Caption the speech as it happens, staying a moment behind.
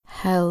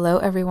Hello,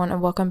 everyone, and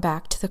welcome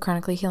back to the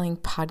Chronically Healing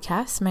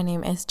Podcast. My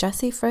name is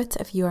Jessie Fritz.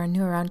 If you are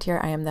new around here,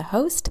 I am the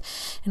host,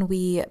 and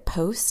we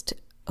post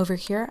over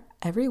here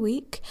every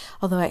week,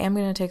 although I am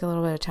going to take a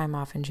little bit of time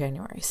off in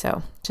January,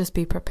 so just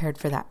be prepared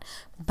for that.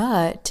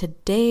 But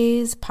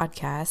today's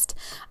podcast,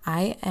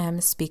 I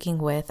am speaking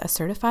with a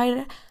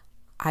certified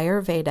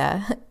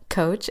Ayurveda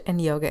coach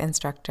and yoga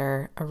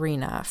instructor,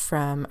 Arina,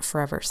 from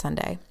Forever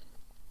Sunday.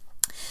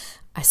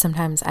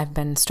 I've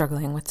been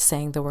struggling with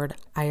saying the word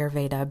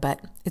Ayurveda, but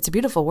it's a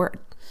beautiful word.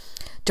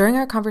 During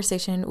our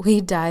conversation,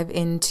 we dive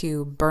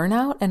into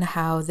burnout and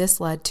how this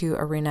led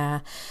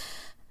Arina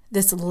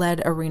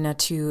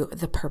to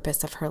the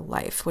purpose of her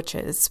life, which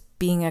is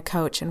being a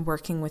coach and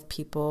working with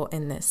people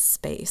in this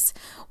space.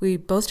 We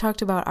both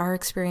talked about our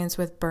experience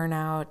with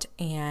burnout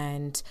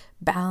and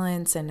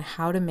balance and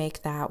how to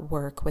make that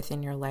work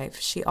within your life.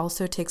 She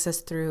also takes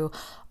us through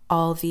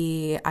all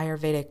the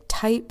Ayurvedic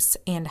types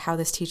and how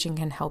this teaching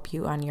can help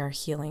you on your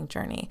healing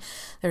journey.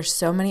 There's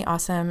so many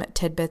awesome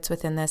tidbits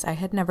within this. I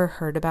had never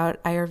heard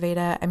about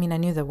Ayurveda. I mean, I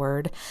knew the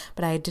word,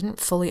 but I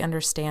didn't fully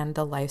understand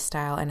the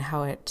lifestyle and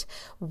how it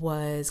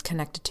was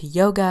connected to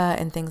yoga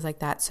and things like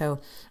that. So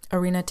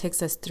Arina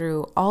takes us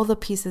through all the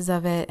pieces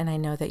of it, and I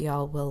know that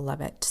y'all will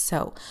love it.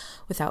 So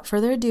without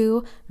further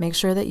ado, make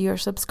sure that you are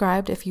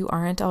subscribed if you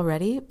aren't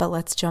already, but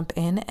let's jump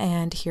in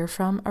and hear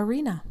from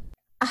Arina.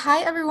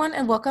 Hi, everyone,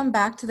 and welcome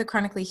back to the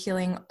Chronically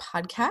Healing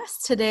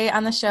Podcast. Today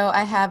on the show,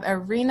 I have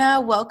Arina.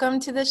 Welcome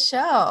to the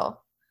show.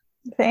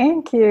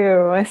 Thank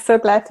you. I'm so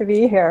glad to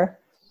be here.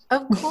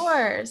 Of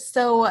course.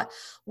 So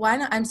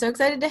I'm so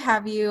excited to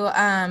have you.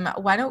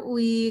 Why don't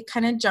we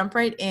kind of jump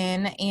right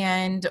in,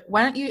 and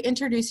why don't you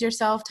introduce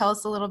yourself, tell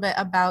us a little bit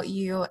about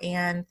you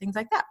and things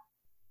like that.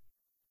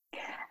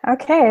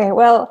 Okay.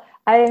 Well,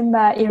 I'm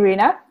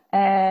Irina,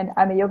 and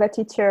I'm a yoga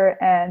teacher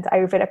and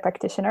Ayurveda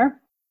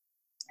practitioner.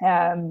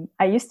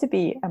 I used to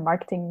be a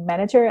marketing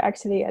manager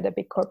actually at a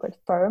big corporate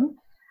firm.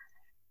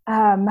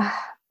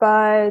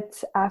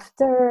 But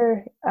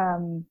after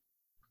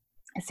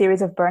a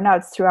series of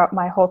burnouts throughout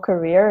my whole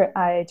career,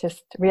 I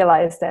just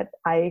realized that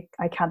I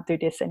can't do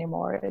this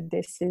anymore.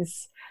 This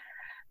is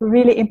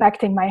really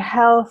impacting my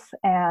health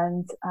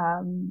and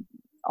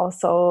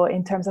also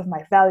in terms of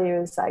my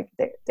values. Like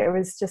there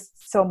was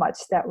just so much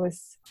that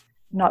was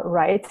not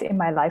right in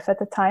my life at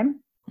the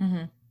time.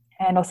 Mm-hmm.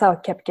 And also I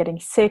kept getting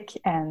sick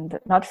and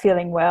not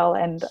feeling well.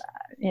 And,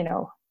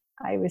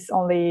 I was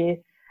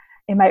only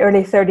in my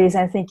early 30s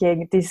and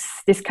thinking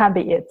this can't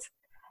be it.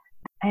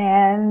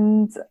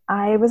 And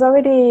I was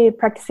already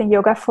practicing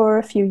yoga for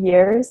a few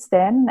years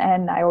then.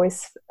 And I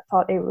always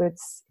thought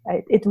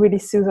it really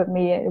soothed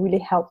me. It really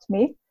helped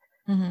me.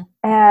 Mm-hmm.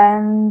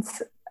 And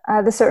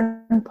at a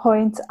certain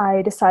point,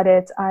 I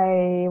decided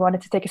I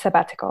wanted to take a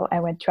sabbatical. I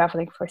went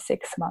traveling for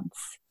 6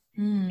 months.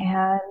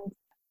 And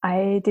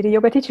I did a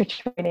yoga teacher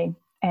training,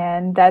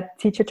 and that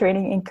teacher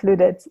training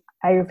included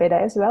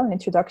Ayurveda as well, an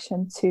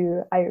introduction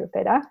to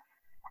Ayurveda.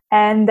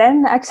 And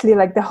then actually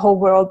like the whole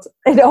world,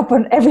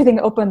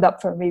 everything opened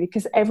up for me,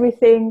 because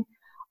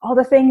all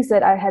the things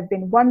that I had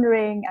been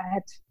wondering,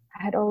 I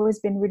had always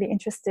been really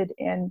interested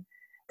in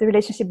the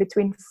relationship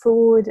between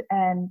food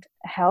and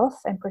health,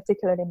 and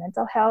particularly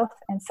mental health.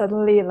 And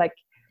suddenly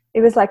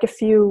it was like a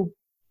few,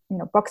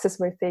 boxes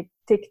were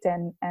ticked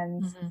and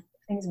mm-hmm.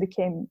 things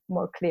became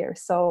more clear.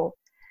 So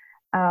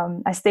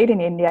I stayed in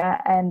India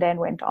and then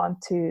went on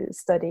to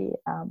study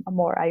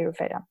more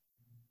Ayurveda.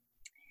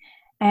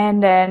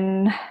 And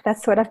then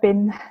that's what I've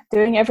been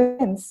doing ever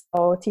since.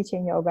 So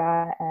teaching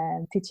yoga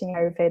and teaching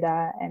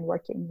Ayurveda and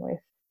working with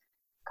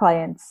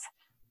clients.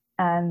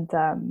 And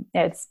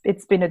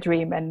it's been a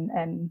dream,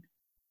 and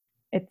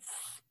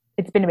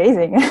it's been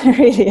amazing,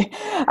 really.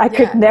 I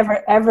could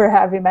never, ever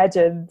have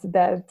imagined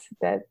that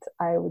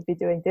I would be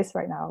doing this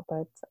right now,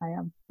 but I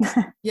am.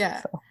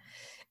 Yeah. So.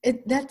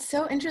 That's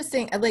so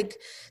interesting.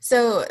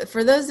 So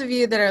for those of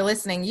you that are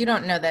listening, you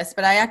don't know this,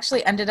 but I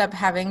actually ended up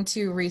having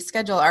to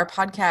reschedule our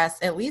podcast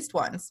at least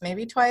once,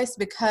 maybe twice,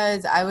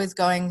 because I was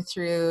going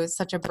through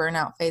such a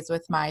burnout phase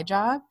with my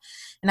job,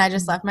 and I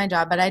just left my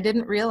job, but I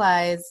didn't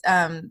realize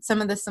some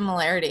of the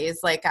similarities.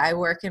 Like I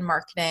work in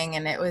marketing,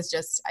 and it was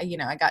just,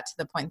 I got to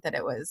the point that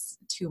it was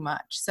too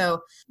much.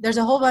 So there's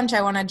a whole bunch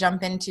I want to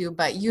jump into,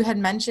 but you had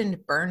mentioned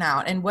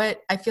burnout, and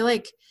what I feel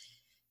like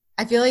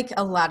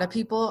a lot of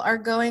people are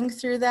going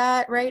through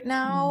that right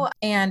now.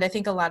 And I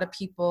think a lot of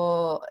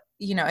people,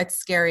 it's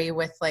scary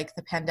with like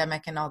the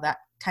pandemic and all that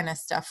kind of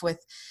stuff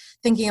with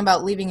thinking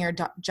about leaving your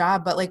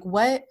job. But like,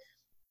 what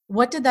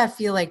did that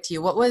feel like to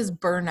you? What was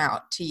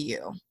burnout to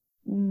you?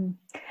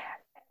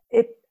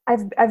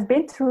 I've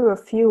been through a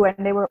few,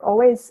 and they were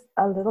always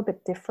a little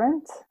bit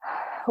different.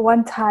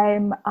 One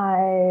time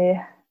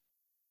I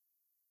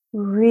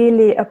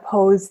really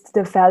opposed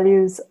the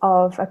values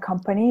of a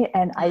company,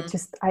 and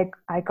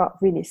I got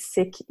really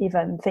sick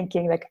even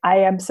thinking like I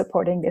am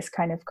supporting this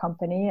kind of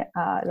company.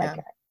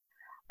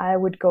 I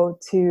would go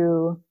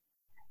to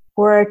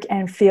work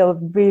and feel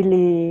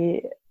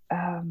really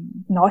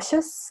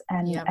nauseous,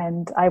 Yeah.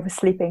 and I was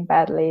sleeping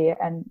badly,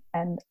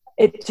 and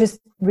it just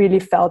really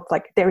felt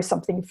like there was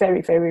something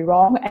very, very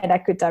wrong, and I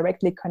could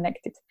directly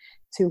connect it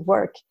to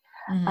work.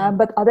 Mm-hmm.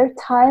 But another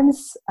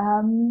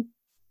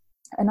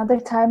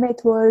time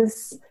it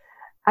was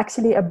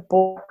actually a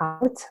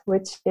burnout,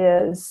 which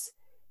is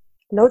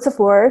loads of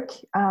work,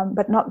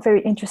 but not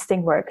very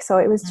interesting work. So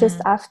it was just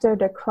Mm-hmm. after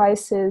the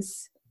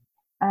crisis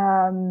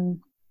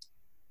um,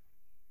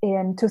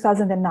 in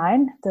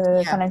 2009,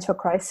 the Yeah. financial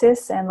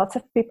crisis, and lots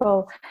of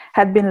people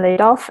had been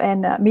laid off,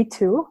 and me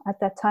too at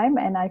that time.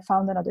 And I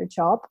found another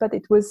job, but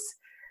it was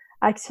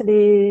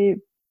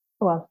actually,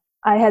 well,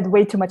 I had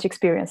way too much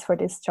experience for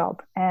this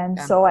job, and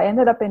Yeah. so I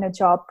ended up in a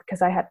job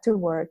because I had to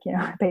work,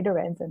 pay the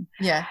rent, and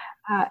Yeah.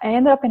 I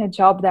ended up in a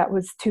job that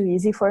was too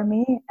easy for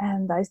me,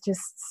 and I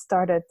just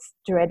started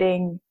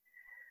dreading.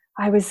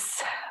 I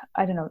was,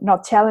 I don't know,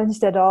 not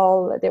challenged at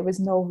all. There was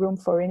no room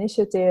for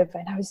initiative,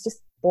 and I was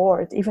just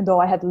bored, even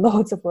though I had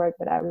loads of work,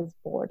 but I was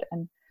bored.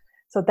 And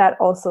so that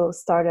also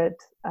started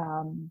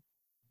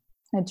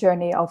a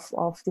journey of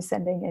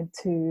descending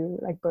into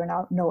like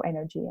burnout, no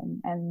energy,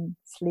 and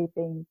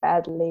sleeping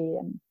badly.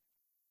 And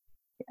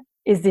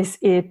is this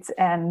it?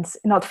 And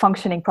not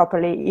functioning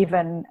properly,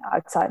 even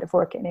outside of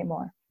work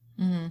anymore.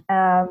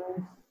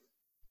 Mm-hmm.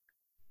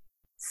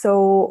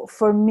 So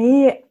for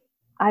me,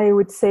 I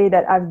would say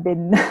that I've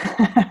been,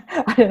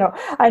 I don't know,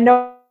 I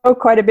know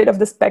quite a bit of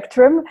the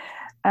spectrum.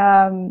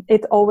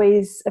 It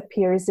always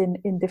appears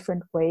in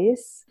different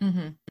ways,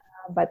 Mm-hmm.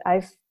 but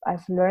I've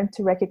learned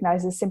to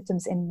recognize the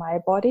symptoms in my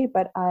body.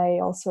 But I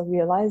also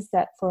realize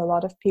that for a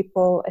lot of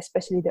people,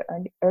 especially the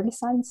early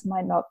signs,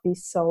 might not be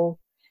so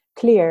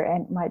clear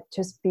and might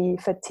just be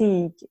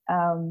fatigue.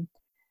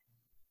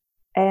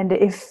 And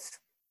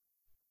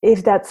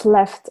if that's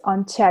left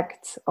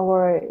unchecked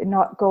or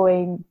not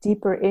going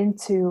deeper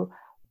into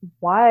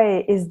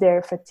why is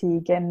there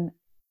fatigue, and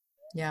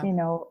Yeah.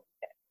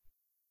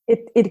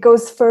 it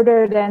goes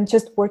further than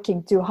just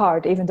working too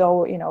hard, even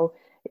though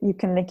you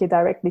can link it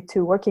directly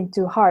to working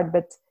too hard,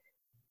 but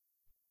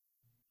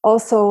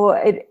also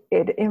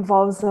it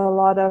involves a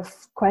lot of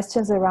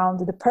questions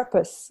around the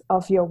purpose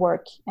of your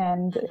work,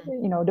 and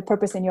the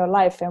purpose in your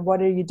life, and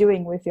what are you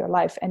doing with your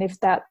life. And if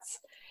that's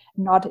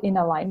not in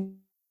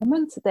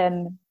alignment,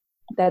 then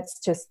that's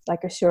just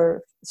like a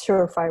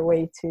surefire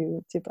way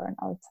to burn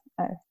out,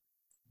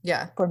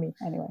 Yeah. for me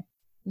anyway.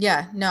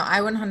 Yeah, no,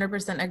 I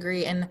 100%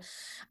 agree. And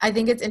I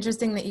think it's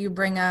interesting that you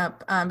bring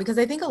up, because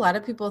I think a lot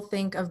of people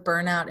think of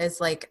burnout as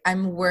like,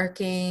 I'm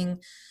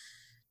working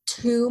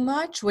too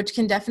much, which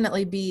can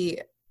definitely be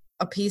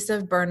a piece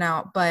of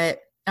burnout.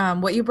 But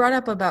what you brought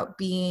up about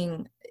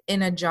being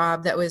in a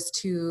job that was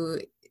too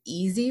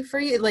easy for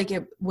you, like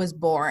it was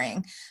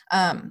boring.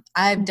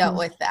 I've dealt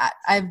with that.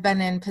 I've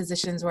been in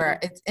positions where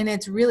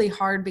it's really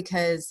hard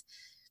because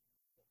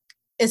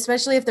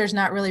especially if there's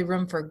not really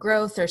room for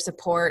growth or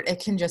support, it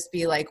can just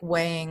be like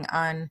weighing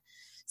on,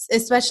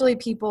 especially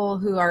people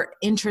who are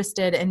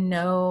interested and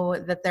know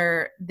that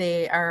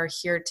they are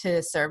here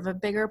to serve a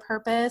bigger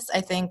purpose.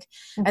 I think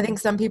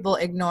some people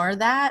ignore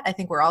that. I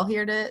think we're all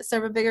here to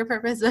serve a bigger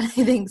purpose, but I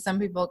think some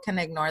people can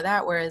ignore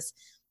that, whereas,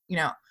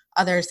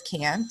 others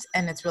can't.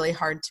 And it's really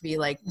hard to be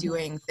like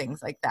doing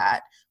things like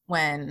that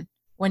when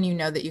you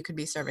know that you could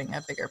be serving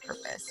a bigger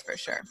purpose, for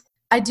sure.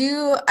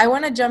 I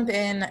want to jump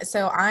in.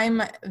 So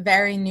I'm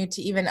very new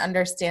to even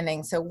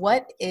understanding. So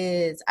what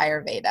is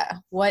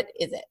Ayurveda? What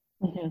is it?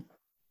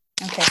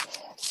 Okay,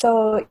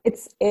 so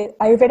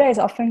Ayurveda is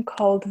often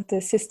called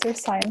the sister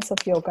science of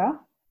yoga.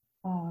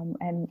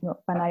 And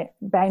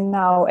by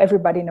now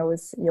everybody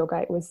knows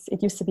yoga.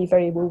 It used to be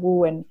very woo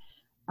woo, and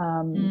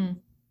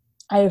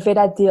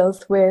Ayurveda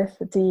deals with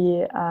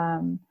the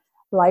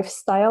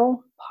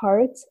lifestyle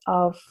part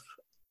of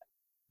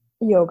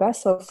yoga,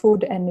 so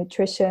food and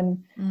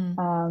nutrition,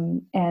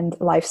 and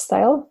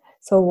lifestyle.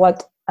 So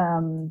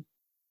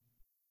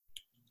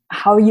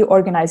how you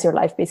organize your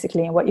life,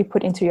 basically, and what you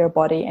put into your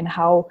body, and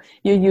how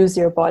you use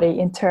your body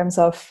in terms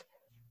of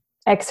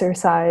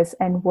exercise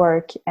and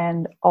work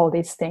and all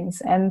these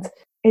things. And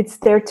it's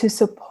there to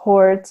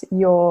support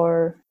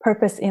your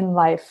purpose in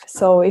life.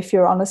 So if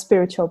you're on a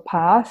spiritual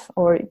path,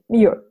 or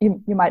you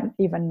might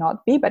even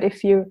not be, but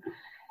if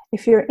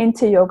you're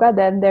into yoga,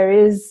 then there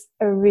is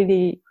a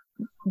really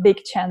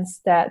big chance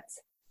that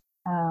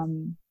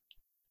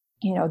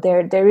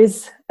there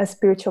is a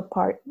spiritual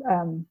part,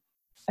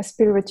 a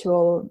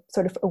spiritual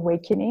sort of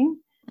awakening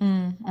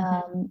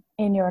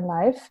in your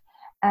life.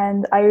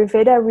 And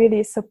Ayurveda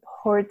really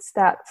supports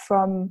that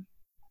from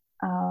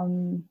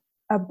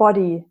a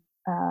body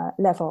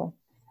level.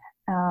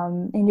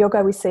 In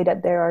yoga, we say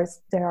that there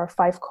are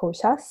 5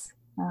 koshas,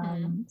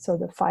 so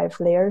the 5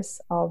 layers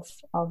of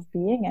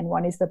being, and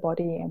one is the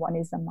body, and one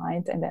is the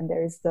mind, and then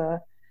there is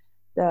the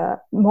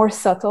more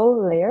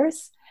subtle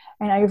layers.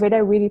 And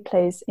Ayurveda really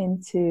plays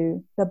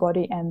into the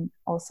body and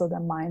also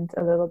the mind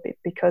a little bit,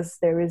 because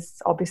there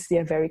is obviously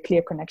a very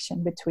clear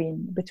connection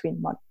between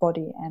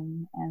body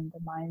and the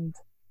mind.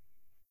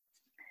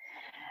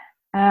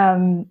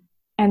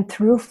 And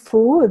through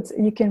food,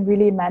 you can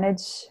really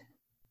manage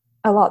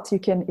a lot. You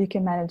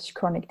can manage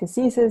chronic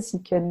diseases. You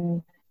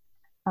can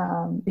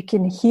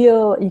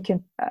heal. You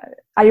can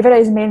Ayurveda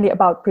is mainly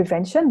about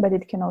prevention, but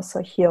it can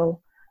also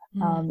heal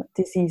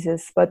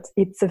diseases. But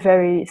it's a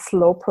very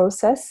slow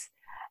process,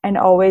 and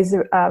always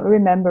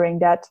remembering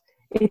that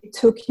it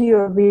took you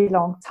a really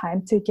long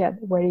time to get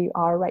where you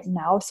are right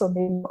now. So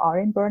maybe you are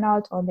in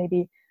burnout, or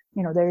maybe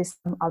there is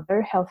some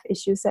other health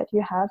issues that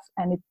you have,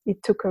 and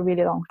it took a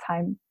really long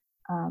time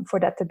for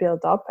that to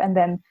build up. And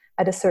then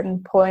at a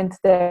certain point,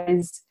 there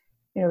is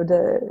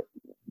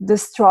the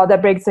straw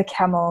that breaks the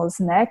camel's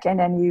neck, and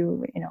then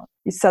you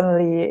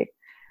suddenly,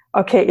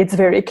 okay, it's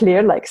very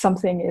clear, like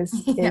something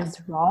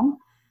is wrong.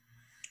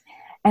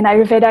 And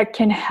Ayurveda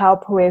can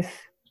help with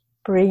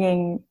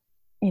bringing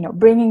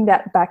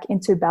that back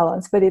into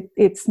balance. But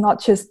it's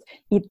not just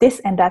eat this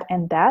and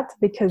that,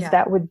 because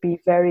that would be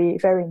very,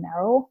 very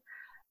narrow.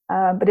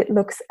 But it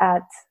looks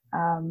at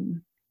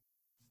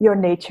your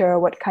nature,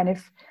 what kind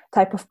of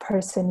type of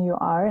person you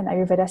are. And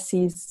Ayurveda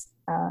sees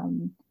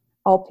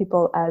all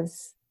people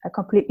as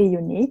completely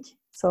unique.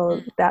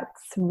 So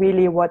that's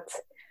really what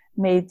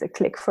made the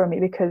click for me,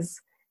 because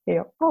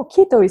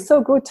keto is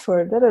so good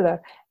for da da da,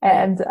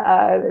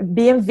 and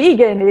being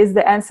vegan is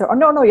the answer. Oh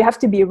no, you have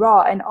to be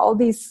raw, and all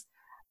these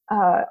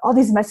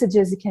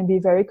messages can be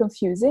very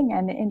confusing.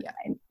 And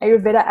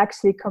Ayurveda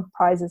actually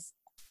comprises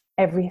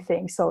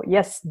everything. So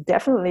yes,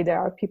 definitely there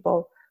are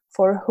people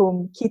for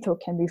whom keto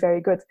can be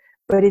very good,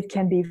 but it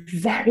can be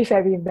very,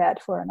 very bad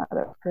for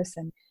another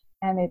person.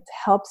 And it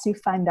helps you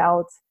find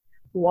out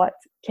what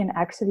can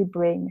actually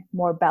bring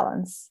more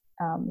balance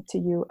to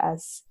you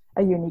as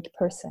a unique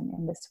person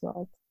in this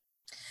world.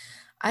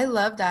 I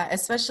love that,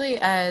 especially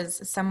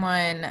as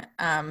someone,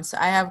 so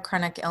I have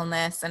chronic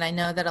illness, and I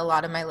know that a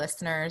lot of my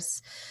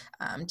listeners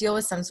deal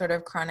with some sort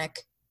of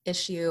chronic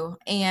issue,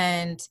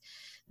 and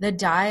the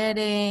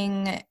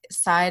dieting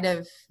side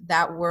of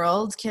that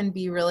world can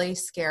be really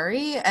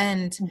scary.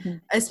 And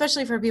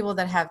especially for people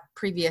that have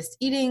previous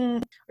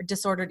eating or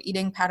disordered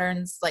eating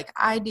patterns like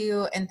I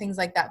do, and things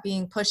like that,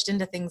 being pushed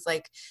into things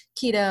like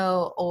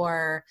keto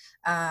or,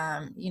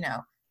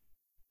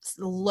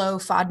 low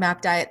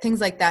FODMAP diet, things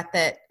like that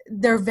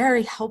they're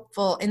very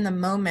helpful in the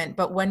moment.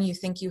 But when you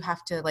think you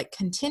have to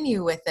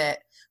continue with it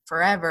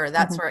forever,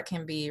 that's where it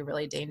can be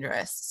really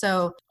dangerous.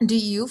 So do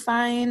you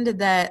find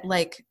that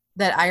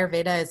that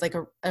Ayurveda is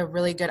a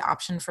really good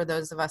option for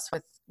those of us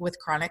with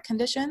chronic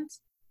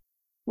conditions?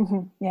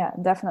 Yeah,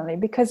 definitely.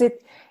 Because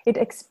it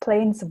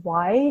explains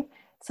why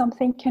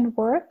something can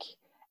work.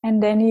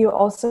 And then you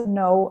also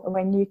know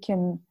when you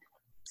can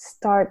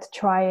start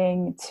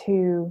trying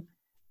to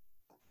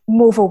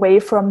move away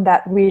from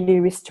that really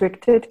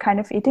restricted kind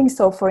of eating.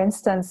 So for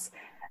instance,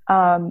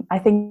 I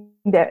think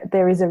that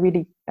there is a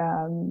really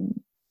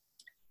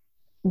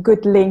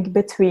good link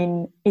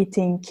between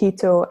eating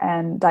keto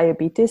and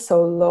diabetes,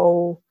 so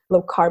low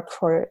carb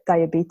for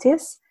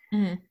diabetes.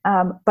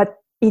 But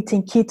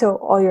eating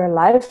keto all your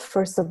life,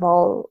 first of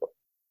all,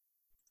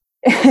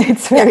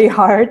 it's very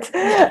hard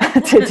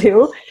to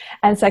do.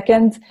 And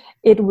second,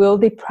 it will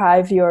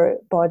deprive your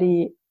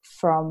body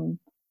from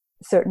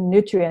certain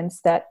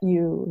nutrients that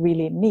you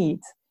really need.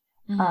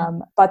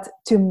 But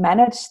to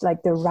manage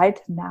the right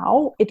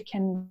now, it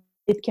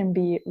can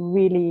be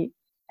really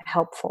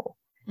helpful.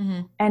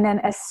 And then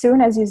as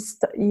soon as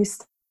you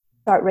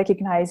start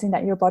recognizing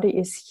that your body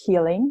is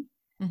healing,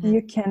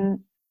 you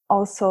can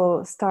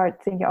also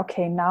start thinking,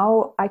 okay,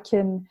 now I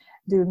can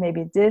do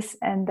maybe this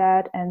and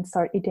that, and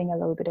start eating a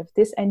little bit of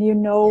this. And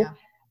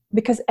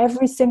because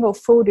every single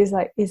food is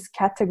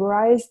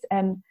categorized,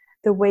 and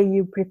the way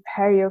you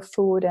prepare your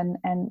food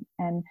and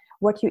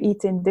what you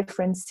eat in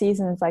different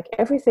seasons,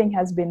 everything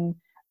has been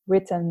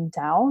written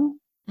down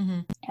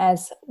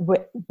as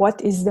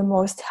what is the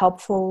most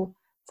helpful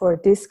for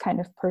this kind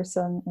of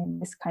person in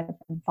this kind of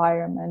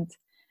environment.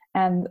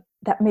 And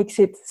that makes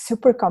it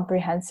super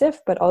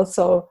comprehensive, but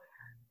also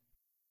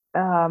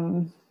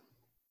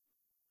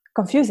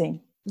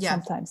confusing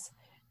sometimes,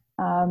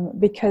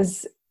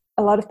 because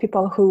a lot of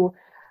people who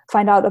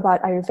find out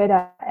about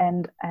Ayurveda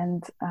and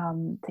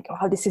think,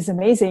 oh, this is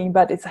amazing,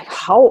 but it's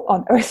how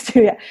on earth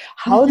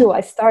how do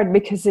I start?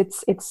 Because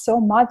it's so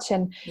much,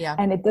 and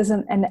it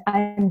doesn't, and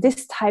I'm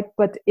this type,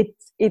 but it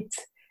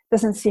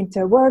doesn't seem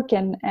to work,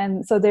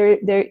 and so there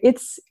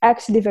it's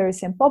actually very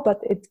simple, but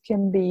it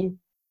can be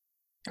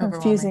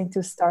confusing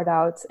to start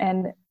out,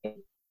 and it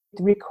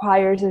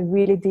requires a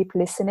really deep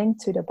listening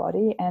to the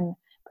body and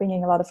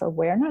bringing a lot of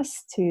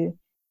awareness to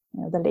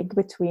the link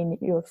between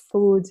your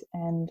food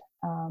and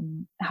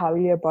how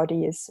your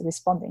body is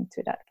responding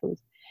to that food.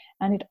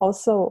 And it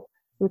also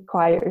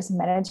requires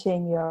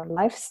managing your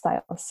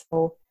lifestyle,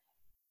 so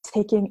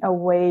taking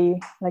away,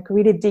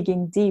 really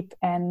digging deep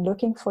and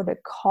looking for the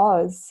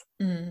cause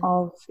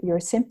of your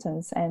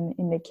symptoms. And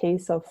in the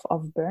case of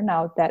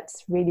burnout,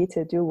 that's really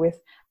to do with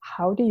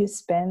how do you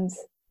spend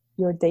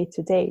your day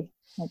to day,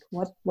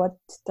 what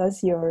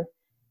does your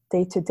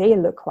day to day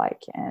look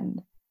like,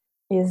 and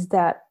is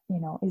that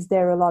is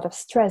there a lot of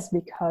stress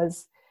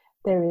because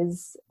there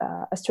is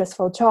a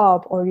stressful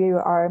job, or you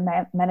are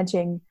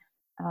managing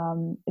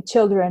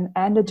children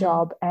and a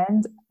job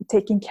and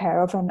taking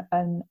care of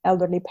an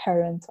elderly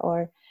parent,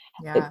 or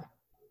Yeah.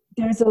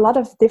 there's a lot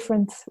of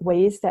different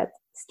ways that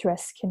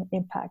stress can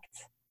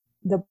impact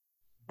the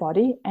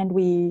body, and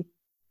we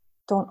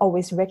don't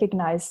always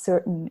recognize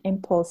certain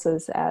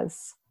impulses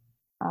as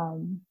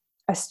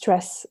a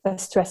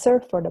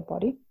stressor for the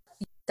body.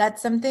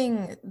 That's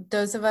something,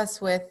 those of us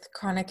with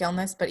chronic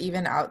illness, but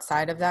even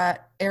outside of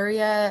that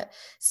area,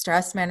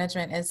 stress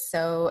management is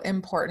so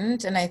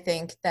important. And I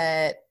think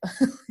that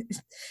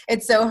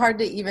it's so hard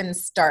to even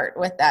start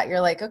with that.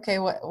 You're like, okay,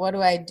 what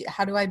do I do?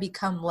 How do I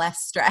become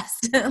less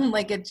stressed?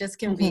 Like, it just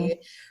can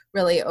be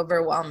really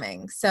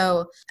overwhelming.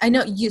 So I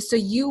know so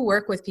you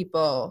work with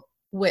people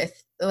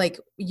with like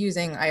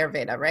using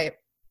Ayurveda, right?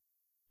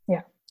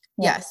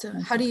 Yeah. So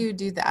how do you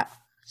do that?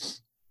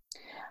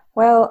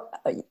 Well,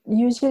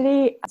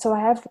 usually, so I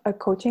have a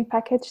coaching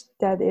package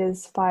that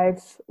is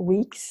 5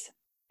 weeks.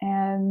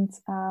 And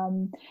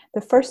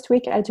the first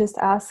week, I just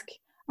ask,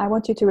 I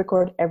want you to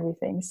record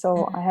everything.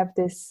 So I have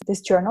this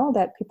journal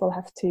that people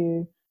have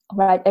to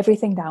write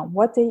everything down: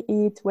 what they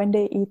eat, when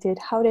they eat it,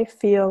 how they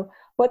feel,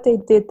 what they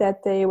did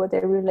that day, what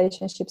their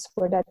relationships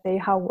were that day,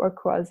 how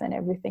work was, and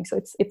everything. So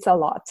it's a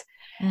lot.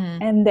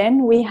 And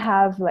then we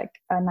have like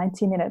a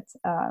 90-minute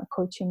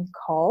coaching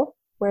call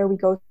where we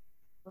go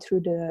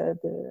through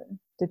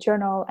the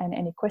journal and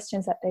any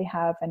questions that they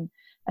have, and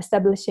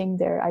establishing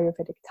their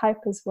Ayurvedic type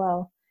as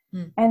well.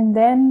 And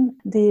then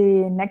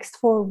the next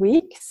 4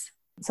 weeks,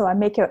 so I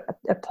make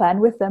a plan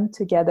with them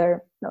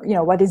together,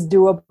 what is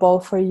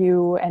doable for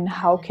you, and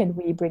how can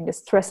we bring the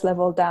stress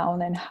level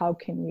down, and how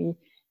can we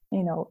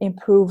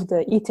improve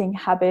the eating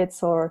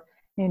habits, or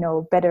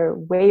better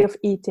way of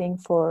eating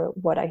for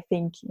what I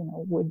think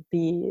would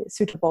be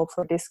suitable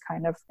for this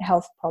kind of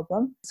health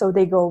problem. So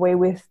they go away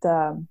with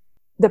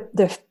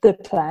the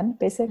plan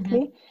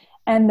basically.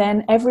 And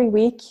then every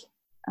week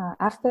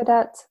after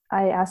that,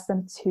 I ask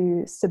them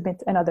to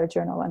submit another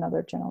journal,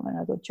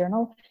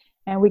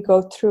 and we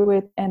go through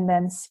it and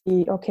then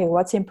see, okay,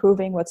 what's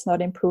improving, what's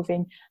not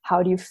improving,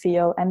 how do you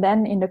feel? And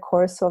then in the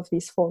course of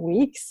these 4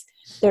 weeks,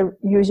 there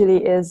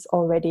usually is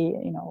already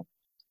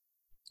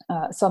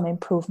some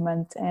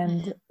improvement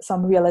and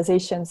some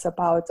realizations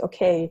about,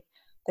 okay,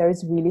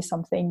 there's really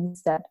some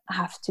things that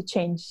have to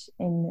change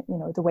in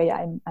the way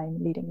I'm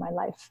leading my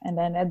life. And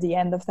then at the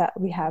end of that,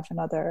 we have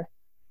another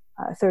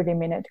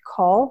 30-minute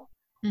call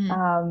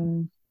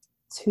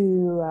to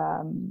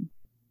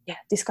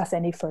discuss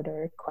any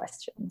further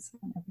questions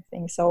and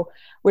everything. So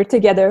we're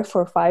together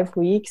for 5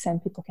 weeks,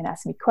 and people can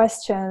ask me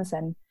questions,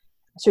 and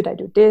should I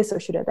do this or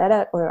should I do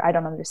that, or I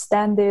don't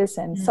understand this,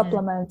 and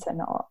supplements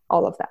and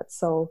all of that.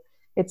 So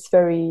it's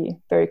very,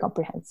 very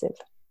comprehensive.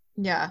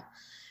 Yeah,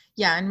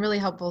 and really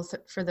helpful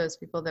for those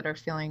people that are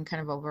feeling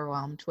kind of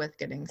overwhelmed with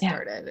getting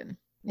started. And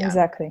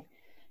exactly.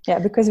 Yeah,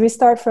 because we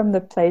start from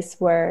the place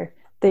where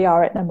they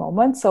are at the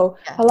moment. So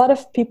a lot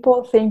of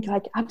people think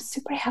like, I'm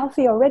super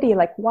healthy already.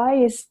 Like, why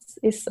is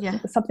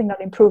something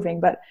not improving?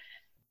 But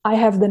I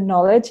have the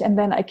knowledge, and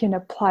then I can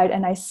apply it,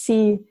 and I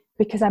see,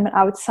 because I'm an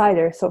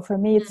outsider. So for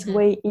me, it's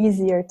way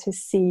easier to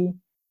see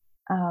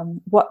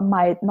what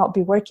might not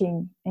be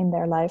working in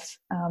their life.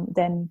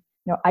 Then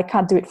I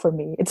can't do it for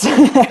me. It's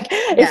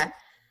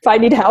if I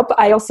need help,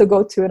 I also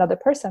go to another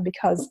person,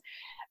 because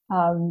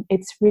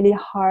it's really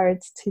hard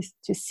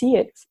to see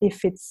it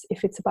if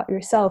it's about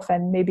yourself.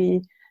 And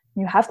maybe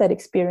you have that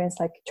experience,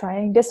 like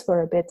trying this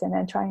for a bit and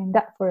then trying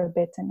that for a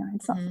bit, and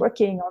it's not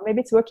working, or maybe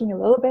it's working a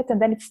little bit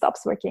and then it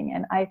stops working.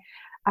 And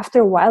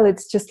after a while,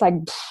 it's just like,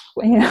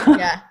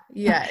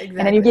 exactly.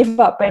 And then you give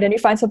up, and then you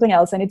find something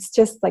else, and it's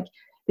just like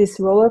this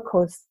roller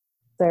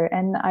coaster.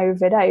 And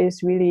Ayurveda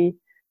is really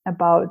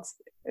about,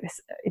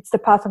 it's the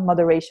path of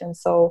moderation.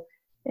 So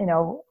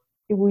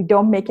we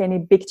don't make any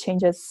big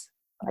changes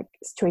like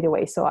straight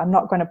away. So I'm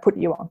not going to put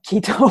you on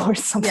keto or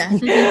something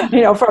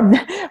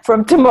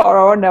from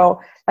tomorrow. No,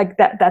 like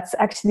that's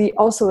actually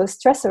also a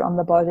stressor on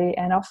the body.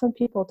 And often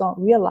people don't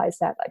realize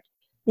that, like,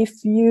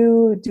 if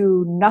you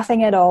do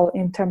nothing at all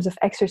in terms of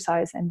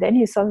exercise, and then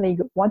you suddenly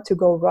want to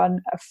go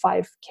run a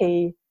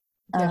 5K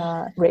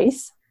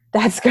race,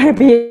 that's going to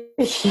be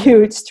a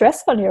huge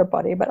stress on your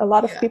body. But a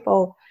lot of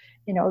people,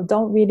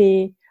 don't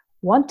really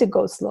want to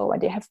go slow,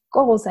 and they have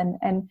goals.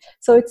 And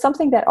so it's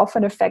something that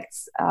often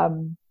affects,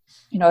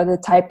 the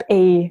type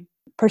A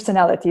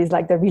personalities,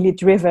 like the really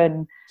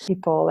driven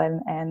people,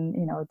 and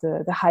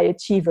the high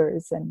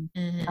achievers. And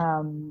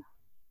I'm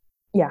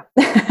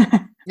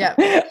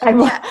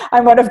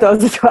one of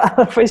those as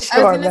well, for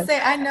sure. I was going to say,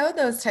 I know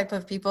those type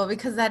of people,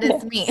 because that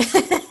is me.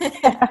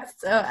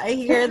 So I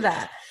hear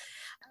that.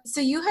 So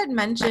you had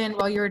mentioned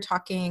while you were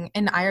talking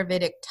an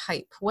Ayurvedic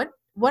type. What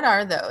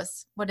are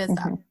those? What is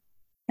that?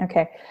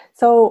 Okay,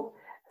 so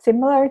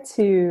similar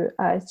to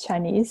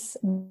Chinese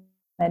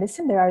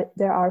medicine,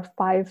 there are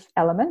 5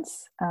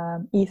 elements: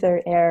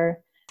 ether,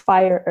 air,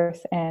 fire,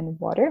 earth, and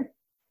water.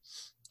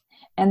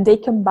 And they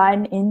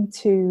combine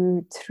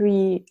into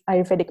 3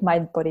 Ayurvedic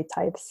mind-body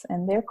types,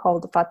 and they're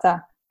called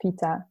Vata,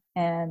 Pitta,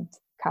 and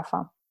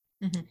Kapha.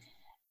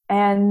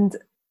 And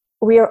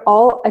we are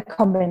all a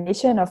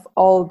combination of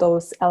all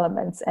those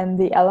elements, and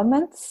the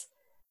elements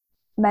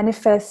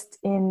manifest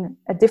in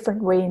a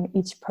different way in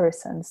each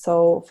person.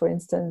 So for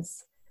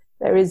instance,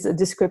 there is a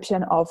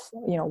description of,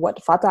 you know,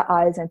 what Vata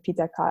eyes and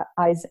Pitta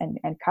eyes and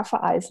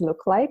Kapha eyes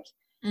look like.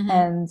 Mm-hmm.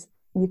 And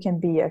you can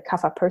be a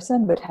Kapha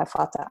person but have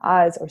Vata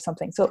eyes or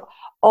something. So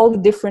all the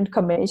different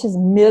combinations,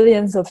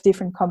 millions of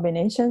different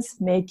combinations,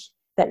 make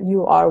that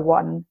you are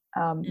one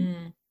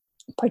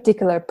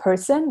particular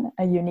person,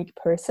 a unique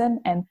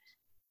person. And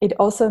it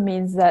also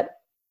means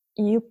that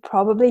you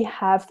probably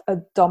have a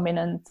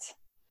dominant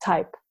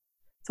type.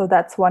 So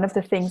that's one of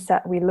the things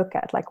that we look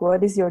at, like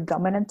what is your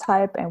dominant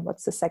type and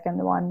what's the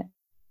second one?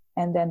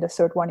 And then the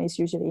third one is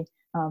usually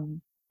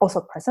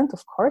also present,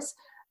 of course,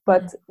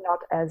 but not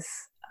as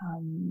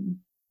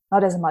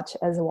much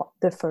as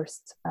the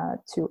first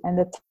two. And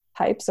the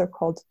types are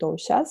called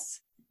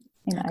doshas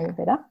in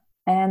Ayurveda.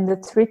 And the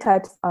three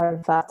types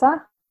are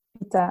Vata,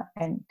 Pitta,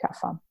 and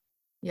Kapha.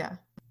 Yeah.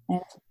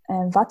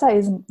 And Vata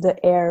is the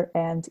air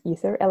and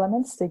ether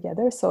elements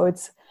together. So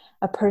it's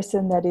a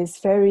person that is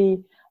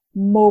very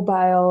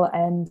mobile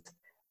and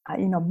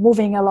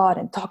moving a lot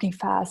and talking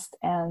fast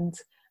and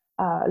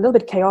a little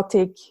bit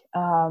chaotic,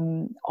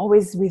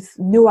 always with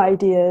new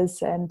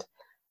ideas, and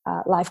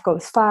life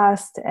goes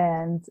fast,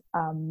 and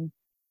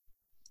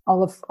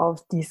all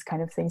of these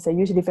kind of things. They're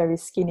usually very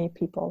skinny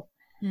people.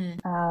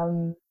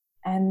 And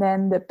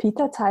then the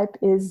Pitta type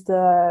is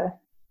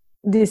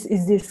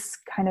this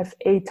kind of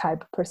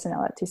A-type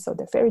personality. So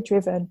they're very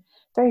driven,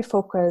 very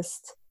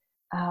focused.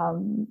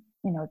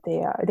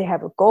 They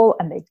have a goal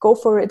and they go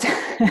for it.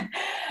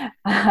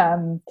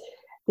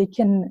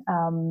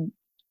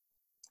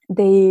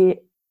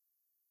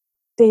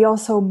 They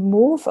also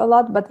move a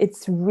lot, but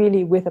it's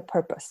really with a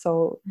purpose.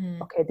 So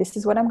okay, this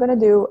is what I'm going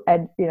to do,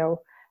 and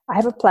I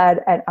have a plan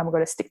and I'm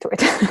going to stick to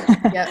it.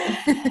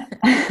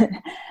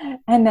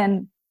 And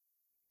then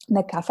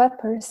the Kapha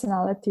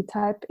personality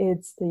type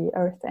is the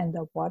earth and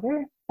the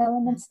water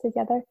elements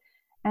together,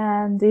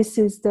 and this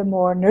is the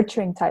more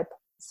nurturing type.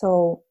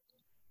 So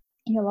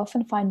you'll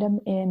often find them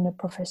in a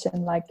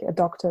profession like a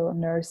doctor or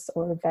nurse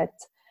or a vet,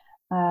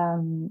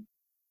 and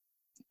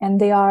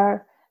they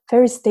are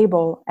very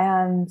stable,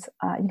 and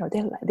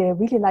they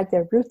really like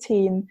their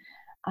routine.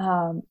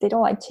 They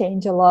don't like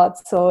change a lot,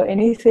 so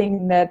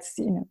anything that's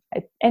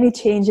any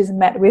change is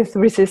met with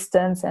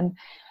resistance, and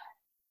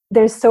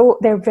they're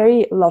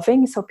very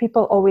loving. So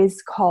people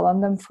always call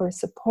on them for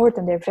support,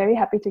 and they're very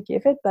happy to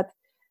give it, but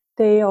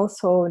they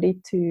also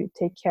need to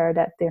take care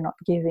that they're not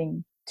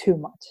giving too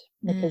much,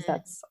 because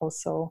that's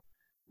also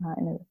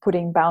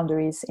putting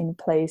boundaries in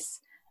place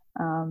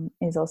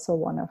is also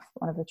one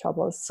of the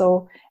troubles.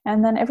 So,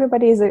 and then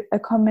everybody is a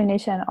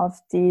combination of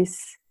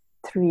these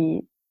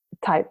three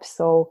types.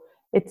 So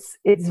it's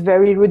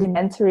very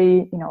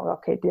rudimentary.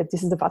 Okay,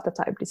 this is the Vata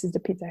type, this is the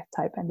Pitta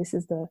type, and this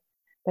is the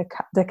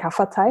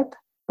Kapha type.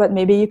 But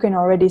maybe you can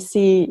already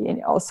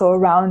see also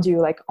around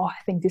you, like, oh,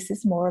 I think this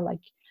is more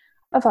like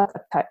a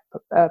Vata type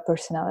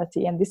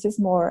personality, and this is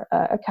more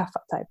a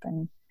Kapha type.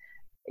 And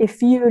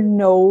if you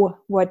know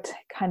what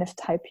kind of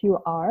type you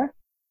are,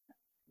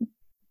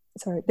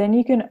 then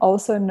you can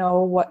also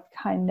know what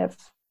kind of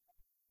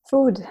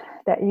food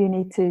that you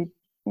need to,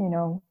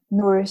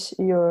 nourish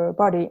your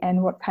body,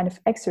 and what kind of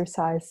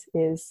exercise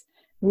is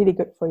really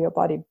good for your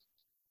body.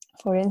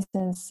 For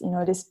instance,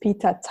 this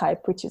Pitta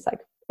type, which is like,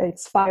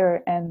 it's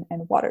fire and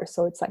water.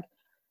 So it's like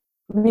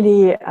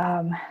really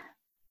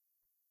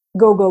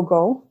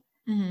go.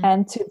 Mm-hmm.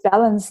 And to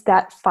balance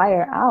that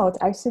fire out,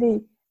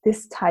 actually,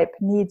 this type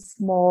needs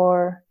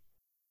more,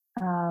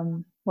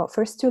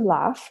 first to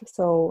laugh.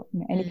 So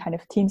any kind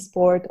of team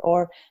sport,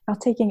 or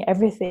not taking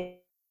everything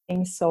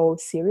so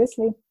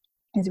seriously,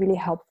 is really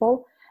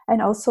helpful.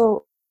 And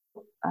also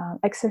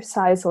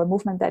exercise or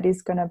movement that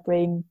is going to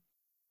bring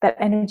that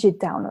energy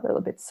down a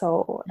little bit.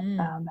 So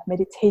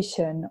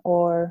meditation,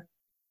 or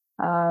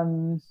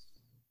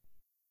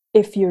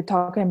if you're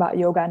talking about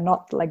yoga,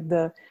 not like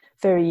the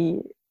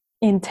very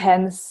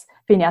intense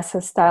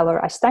vinyasa style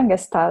or ashtanga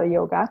style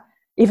yoga,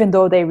 even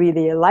though they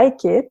really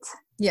like it.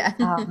 Yeah.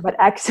 But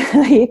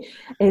actually,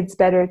 it's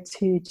better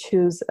to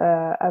choose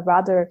a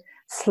rather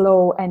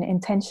slow and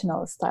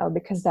intentional style,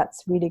 because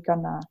that's really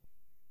gonna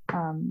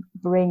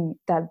bring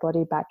that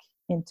body back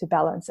into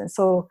balance. And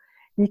so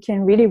you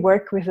can really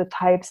work with the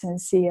types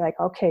and see, like,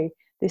 okay,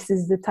 this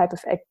is the type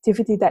of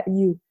activity that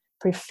you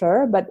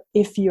prefer, but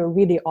if you're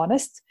really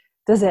honest,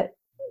 does it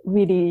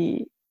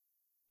really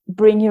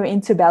bring you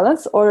into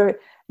balance? Or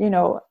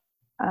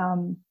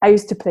I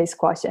used to play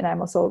squash, and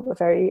I'm also a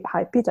very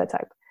high Pitta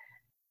type,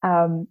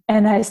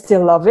 and I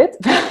still love it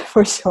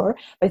for sure,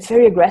 but it's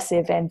very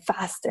aggressive and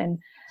fast, and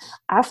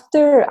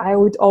after I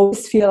would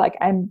always feel like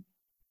I'm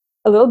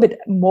a little bit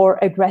more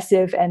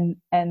aggressive and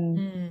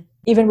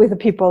even with the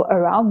people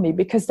around me,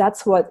 because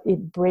that's what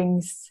it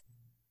brings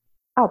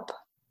up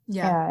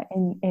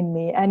in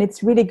me. And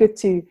it's really good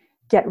to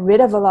get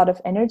rid of a lot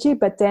of energy,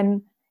 but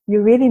then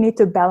you really need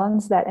to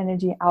balance that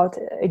energy out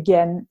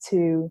again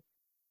to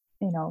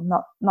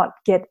not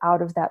get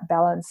out of that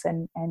balance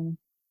and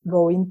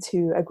go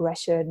into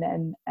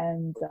aggression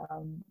and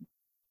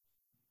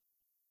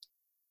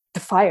the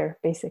fire,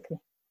 basically.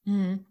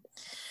 Mm-hmm.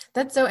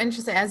 That's so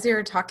interesting. As you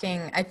were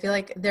talking, I feel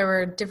like there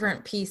were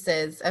different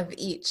pieces of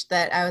each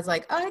that I was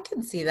like, oh, I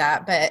can see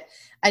that. But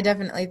I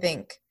definitely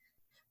think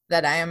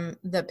that I am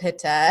the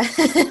Pitta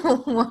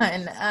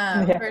one,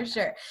 Yeah. for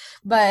sure.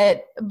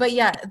 But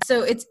yeah,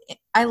 so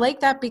I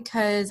like that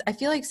because I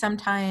feel like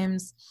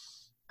sometimes,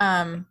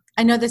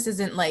 I know this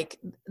isn't like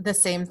the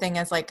same thing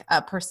as like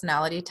a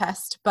personality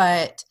test,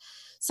 but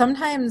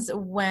sometimes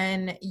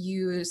when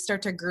you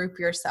start to group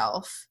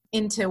yourself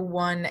into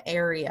one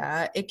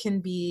area, it can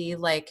be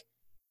like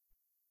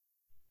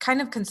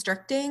kind of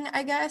constricting,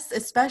 I guess,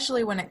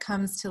 especially when it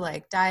comes to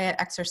like diet,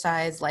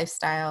 exercise,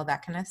 lifestyle,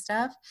 that kind of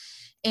stuff.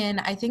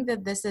 And I think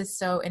that this is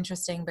so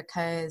interesting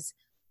because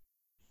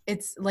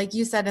it's like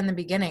you said in the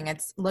beginning,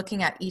 it's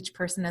looking at each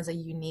person as a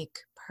unique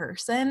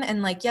person.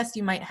 And like, yes,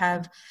 you might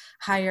have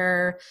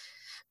higher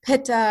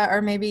Pitta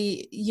or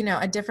maybe, you know,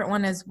 a different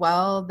one as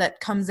well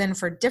that comes in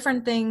for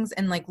different things,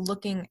 and like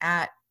looking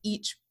at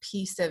each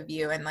piece of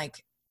you and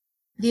like,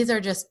 these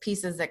are just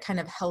pieces that kind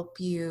of help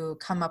you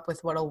come up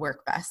with what'll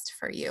work best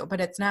for you.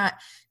 But it's not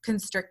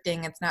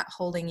constricting. It's not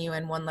holding you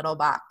in one little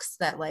box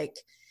that like,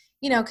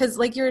 you know, because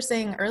like you were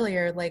saying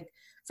earlier, like,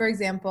 for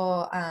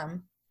example,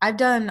 I've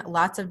done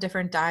lots of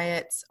different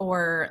diets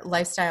or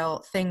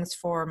lifestyle things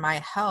for my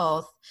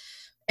health.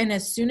 And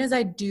as soon as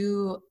I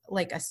do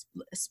like a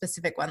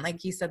specific one,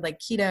 like you said, like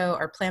keto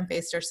or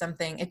plant-based or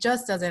something, it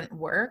just doesn't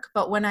work.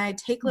 But when I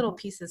take little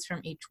pieces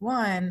from each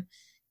one,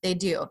 they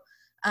do.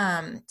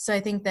 So I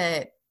think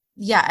that,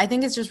 yeah, I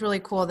think it's just really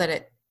cool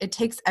that it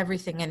takes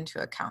everything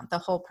into account, the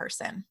whole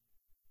person.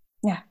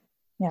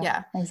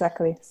 Yeah,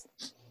 exactly.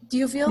 Do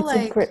you feel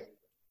It's like,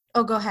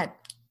 oh, go ahead.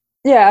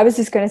 Yeah, I was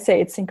just going to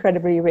say it's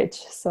incredibly rich.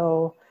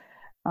 So,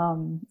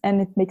 and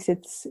it makes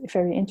it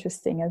very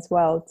interesting as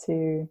well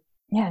to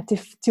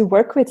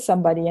work with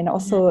somebody and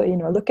also, you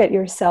know, look at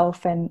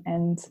yourself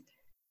and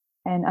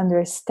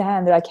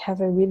understand, like have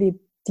a really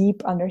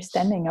deep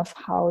understanding of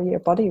how your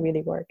body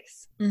really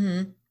works.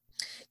 Mm-hmm.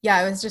 Yeah,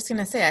 I was just going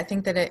to say, I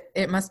think that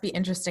it must be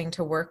interesting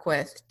to work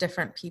with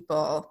different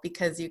people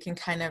because you can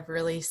kind of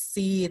really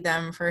see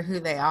them for who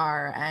they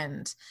are.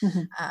 And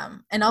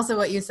also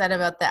what you said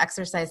about the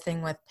exercise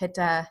thing with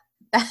Pitta,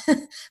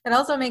 that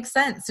also makes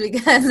sense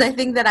because I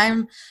think that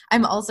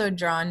I'm also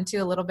drawn to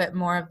a little bit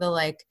more of the,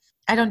 like,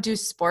 I don't do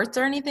sports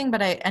or anything,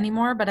 but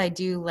I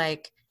do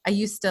like, I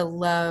used to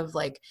love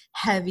like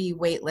heavy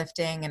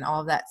weightlifting and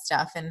all of that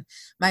stuff. And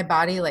my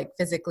body like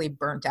physically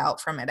burnt out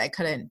from it. I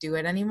couldn't do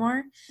it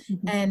anymore.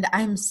 And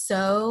it's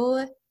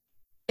so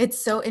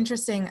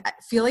interesting. I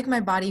feel like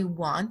my body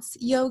wants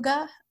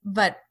yoga,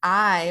 but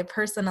I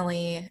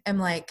personally am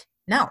like,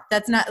 no,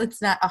 it's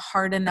not a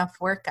hard enough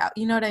workout.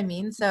 You know what I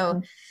mean? So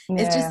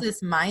it's just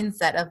this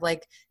mindset of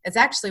like, it's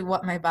actually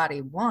what my body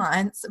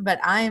wants,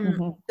 but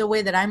the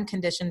way that I'm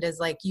conditioned is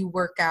like, you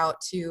work out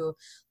to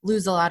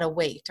lose a lot of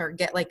weight or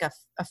get like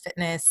a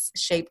fitness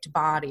shaped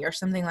body or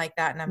something like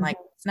that. And I'm like,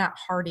 it's not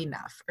hard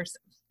enough or,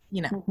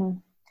 you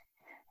know.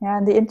 Yeah,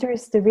 and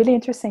the really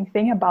interesting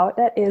thing about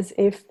that is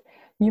if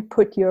you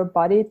put your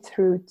body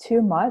through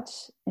too much,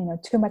 you know,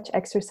 too much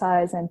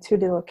exercise and too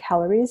little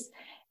calories,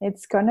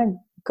 it's gonna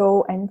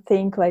go and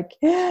think like,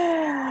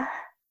 I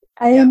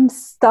am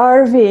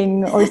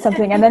starving or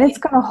something, and then it's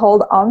gonna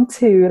hold on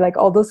to like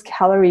all those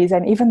calories.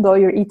 And even though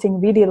you're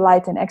eating really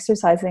light and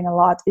exercising a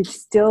lot, it's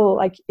still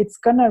like it's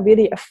gonna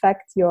really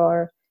affect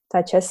your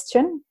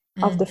digestion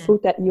of the food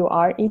that you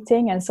are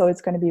eating, and so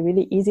it's going to be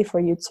really easy for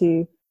you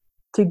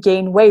to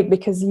gain weight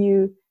because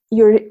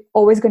you're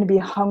always going to be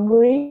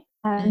hungry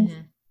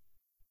and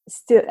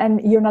still,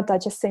 and you're not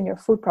digesting your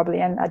food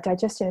properly. And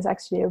digestion is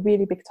actually a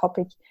really big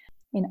topic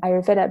in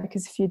Ayurveda,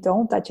 because if you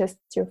don't digest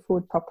your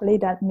food properly,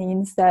 that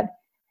means that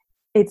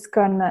it's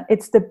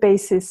the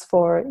basis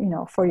for, you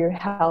know, for your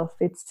health.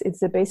 It's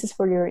the basis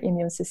for your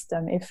immune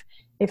system.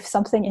 If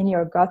something in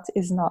your gut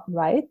is not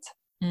right,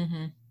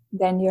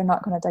 then you're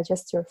not going to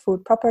digest your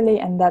food properly,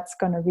 and that's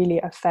going to really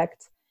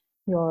affect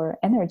your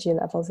energy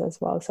levels as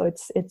well. So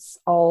it's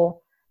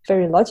all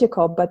very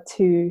logical, but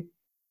to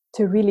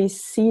really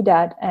see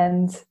that,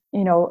 and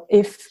you know,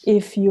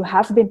 if you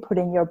have been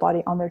putting your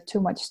body under too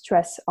much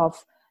stress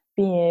of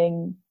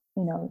being,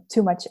 you know,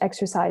 too much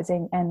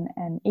exercising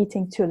and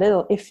eating too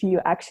little, if you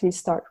actually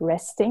start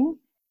resting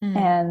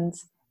and,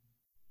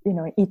 you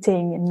know,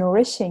 eating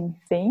nourishing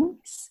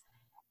things,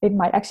 it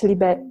might actually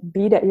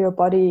be that your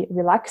body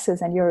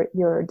relaxes and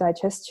your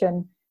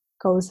digestion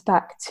goes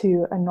back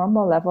to a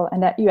normal level,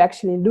 and that you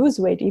actually lose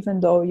weight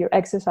even though you're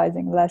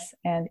exercising less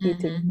and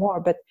eating more,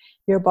 but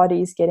your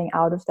body is getting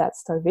out of that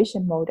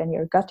starvation mode and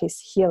your gut is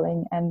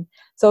healing. And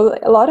so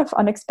a lot of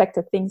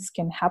unexpected things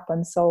can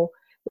happen. So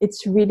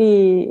it's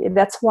really,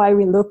 that's why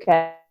we look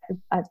at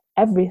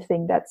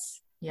everything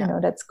that's you know,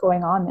 that's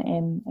going on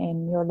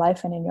in your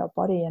life and in your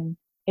body, and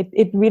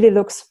it really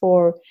looks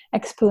for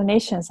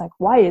explanations, like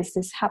why is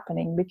this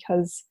happening,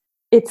 because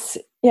it's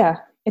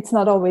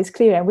not always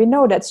clear. And we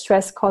know that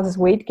stress causes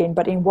weight gain,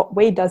 but in what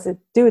way does it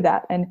do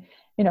that? And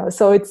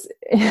so it's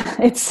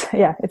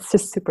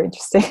just super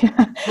interesting.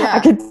 Yeah. I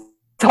could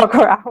talk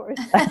for hours.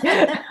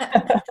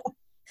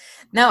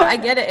 No, I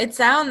get it. It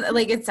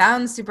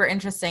sounds super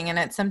interesting, and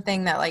it's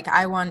something that like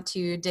I want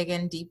to dig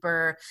in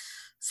deeper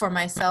for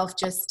myself,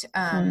 just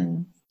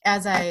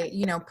as I,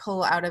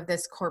 pull out of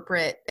this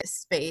corporate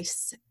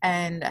space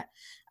and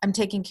I'm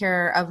taking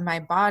care of my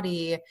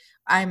body.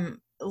 I'm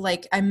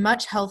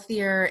much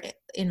healthier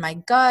in my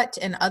gut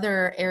and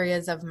other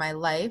areas of my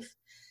life.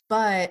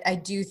 But I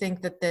do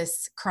think that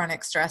this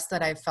chronic stress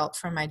that I've felt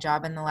from my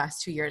job in the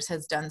last 2 years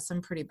has done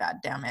some pretty bad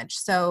damage.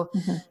 So,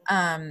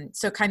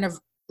 so kind of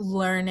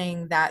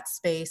learning that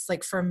space,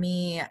 like for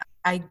me,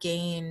 I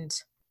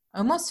gained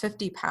almost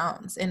 50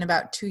 pounds in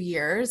about 2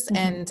 years,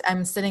 and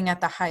I'm sitting at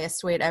the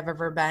highest weight I've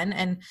ever been.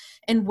 And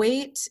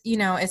weight,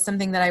 is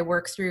something that I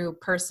work through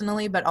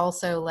personally, but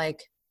also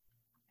like,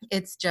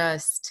 it's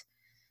just,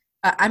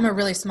 I'm a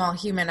really small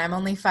human. I'm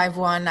only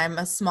 5'1". I'm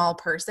a small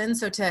person.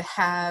 So to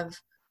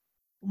have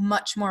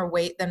much more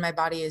weight than my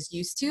body is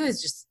used to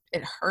is just,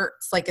 it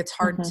hurts. Like it's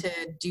hard to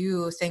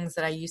do things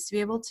that I used to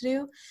be able to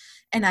do.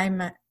 And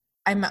I'm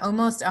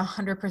almost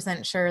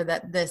 100% sure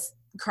that this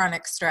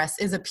chronic stress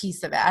is a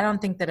piece of it. I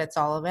don't think that it's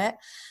all of it.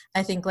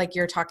 I think like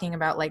you're talking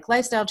about like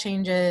lifestyle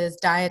changes,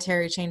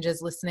 dietary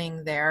changes,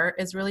 listening there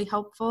is really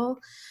helpful.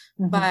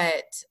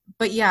 But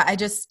yeah,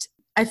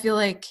 I feel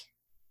like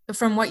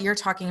from what you're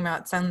talking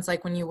about, it sounds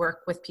like when you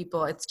work with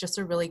people, it's just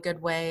a really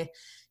good way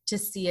to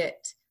see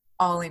it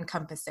all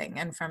encompassing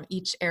and from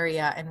each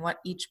area and what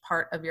each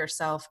part of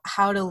yourself,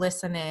 how to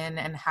listen in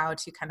and how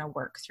to kind of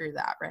work through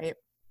that, right?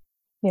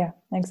 Yeah,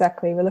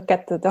 exactly. We look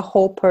at the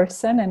whole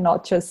person and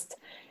not just,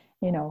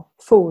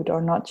 food or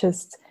not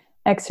just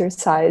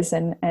exercise.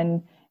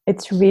 And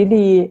it's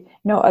really,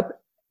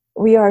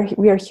 we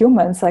are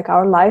humans. Like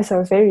our lives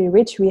are very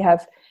rich. We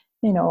have,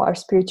 our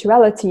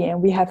spirituality,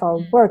 and we have our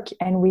work,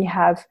 and we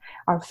have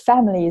our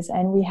families,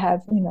 and we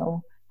have,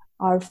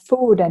 our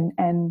food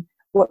and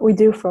what we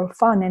do for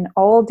fun, and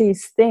all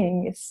these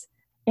things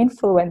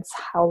influence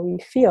how we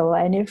feel.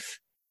 And if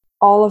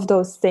all of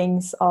those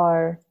things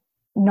are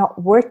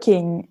not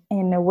working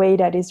in a way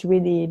that is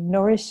really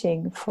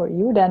nourishing for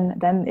you,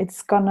 then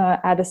it's gonna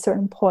at a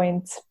certain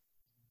point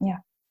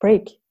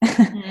break.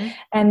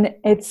 And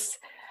it's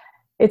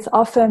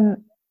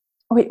often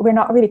we're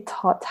not really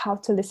taught how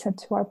to listen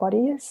to our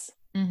bodies.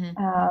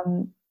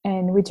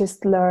 And we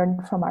just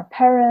learn from our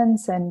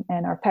parents, and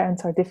our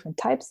parents are different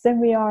types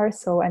than we are,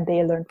 and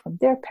they learn from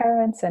their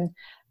parents, and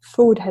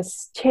food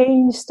has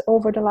changed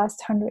over the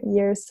last 100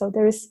 years, so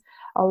there's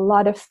a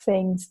lot of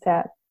things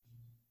that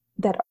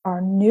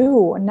are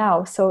new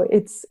now, so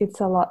it's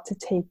a lot to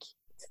take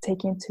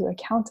into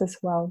account as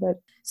well.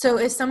 But so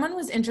if someone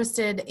was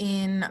interested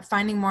in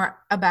finding more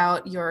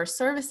about your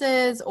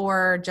services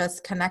or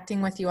just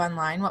connecting with you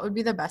online, what would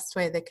be the best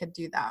way they could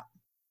do that?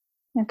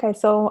 Okay,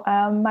 so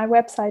my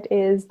website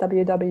is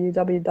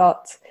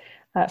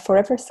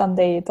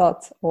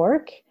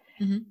www.foreversunday.org.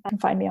 You can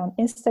find me on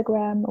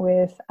Instagram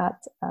with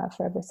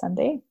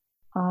 @foreversunday.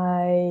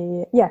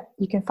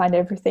 You can find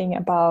everything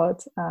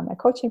about a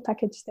coaching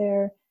package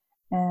there.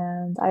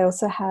 And I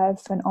also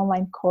have an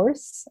online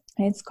course,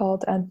 and it's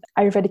called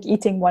Ayurvedic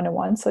Eating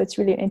 101. So it's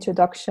really an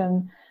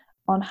introduction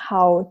on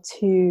how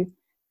to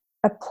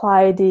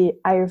apply the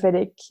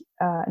Ayurvedic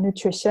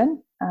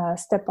nutrition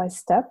step by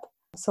step.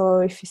 So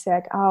if you say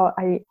like,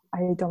 I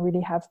don't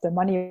really have the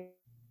money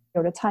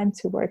or the time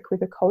to work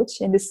with a coach,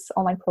 in this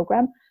online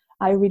program,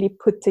 I really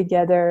put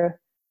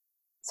together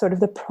sort of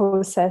the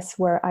process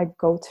where I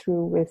go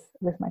through with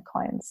my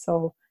clients.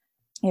 So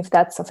if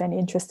that's of any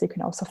interest, you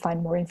can also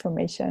find more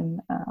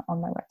information on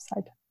my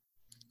website.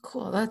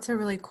 Cool. That's a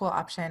really cool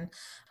option.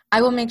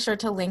 I will make sure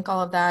to link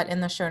all of that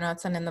in the show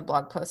notes and in the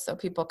blog post so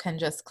people can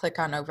just click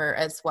on over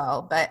as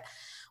well. But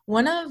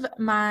one of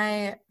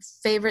my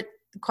favorite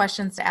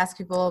questions to ask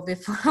people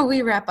before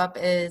we wrap up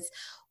is,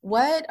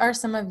 what are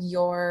some of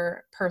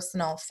your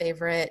personal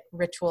favorite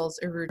rituals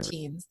or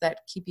routines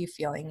that keep you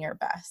feeling your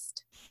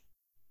best?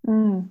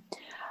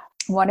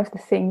 One of the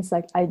things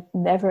like I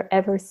never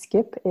ever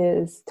skip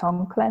is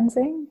tongue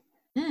cleansing.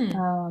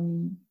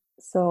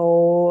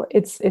 So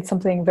it's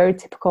something very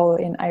typical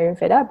in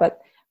Ayurveda,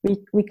 but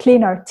we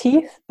clean our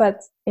teeth,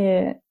 but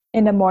in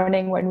the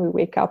morning when we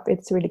wake up,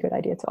 it's a really good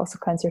idea to also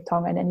cleanse your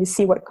tongue, and then you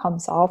see what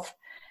comes off.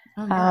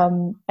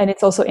 And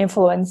it's also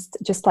influenced,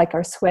 just like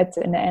our sweat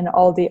and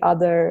all the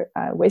other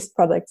waste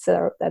products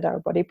that our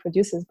body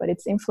produces, but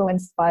it's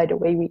influenced by the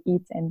way we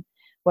eat and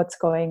what's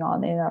going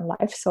on in our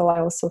life. So I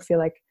also feel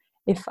like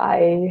if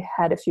I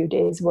had a few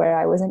days where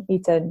I wasn't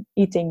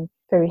eating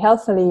very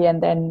healthily,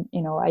 and then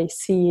I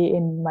see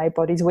in my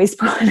body's waste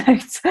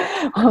products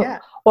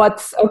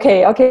what's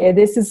okay,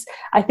 this is,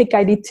 I think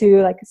I need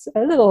to like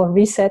a little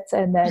reset,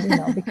 and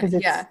then because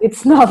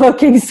it's not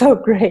looking so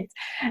great.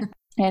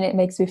 And it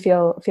makes me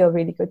feel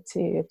really good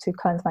to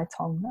cleanse my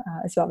tongue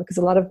as well, because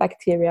a lot of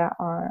bacteria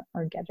are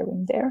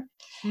gathering there.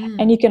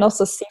 And you can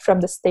also see from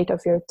the state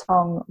of your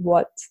tongue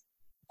what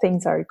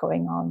things are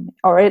going on,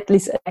 or at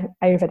least an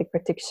Ayurvedic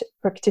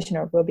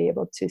practitioner will be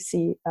able to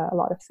see a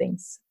lot of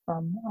things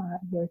from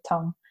your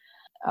tongue.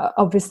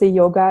 Obviously,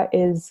 yoga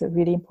is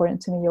really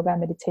important to me, yoga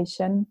and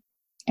meditation.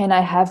 And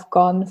I have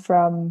gone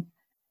from,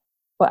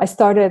 well, I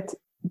started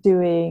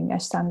doing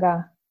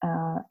Ashtanga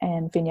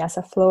and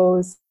Vinyasa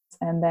flows,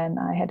 and then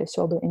I had a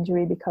shoulder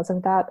injury because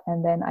of that.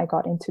 And then I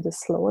got into the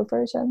slower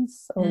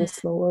versions or the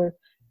slower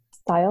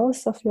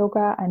styles of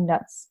yoga, and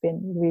that's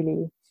been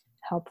really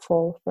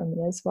helpful for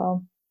me as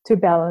well to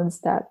balance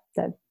that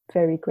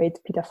very great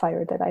pitta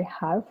fire that I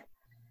have.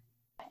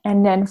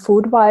 And then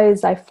food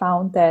wise, I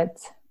found that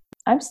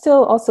I'm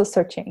still also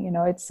searching.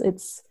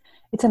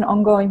 It's an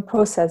ongoing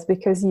process,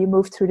 because you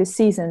move through the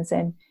seasons,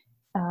 and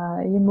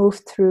you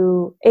move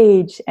through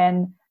age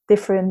and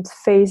different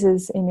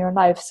phases in your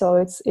life. So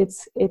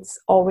it's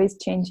always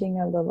changing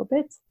a little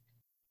bit.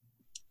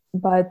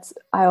 But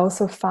I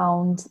also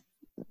found,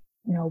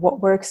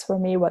 what works for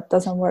me, what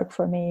doesn't work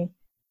for me,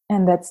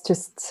 and that's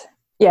just,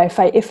 yeah.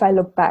 If I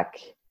look back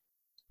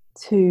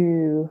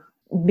to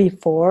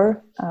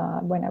before,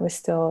 when I was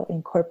still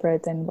in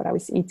corporate and what I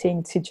was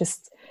eating, to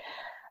just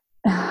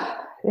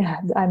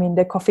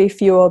the coffee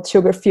fueled,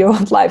 sugar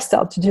fueled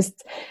lifestyle, to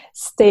just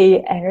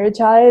stay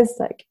energized.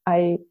 Like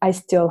I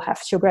still have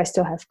sugar, I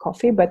still have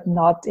coffee, but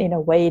not in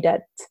a way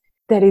that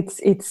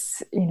it's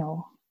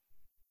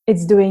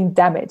it's doing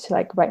damage.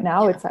 Like right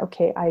now, it's like,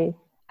 okay, I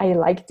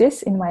like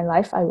this in my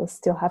life, I will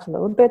still have a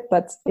little bit,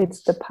 but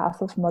it's the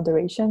path of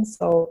moderation.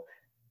 So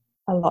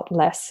a lot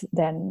less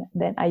than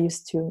I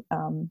used to.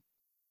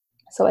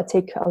 So I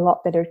take a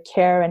lot better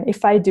care. And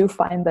if I do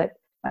find that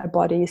my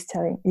body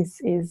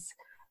is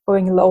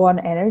going low on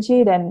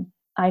energy, then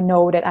I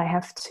know that I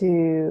have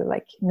to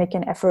make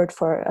an effort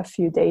for a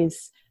few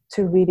days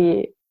to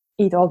really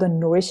eat all the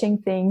nourishing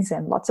things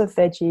and lots of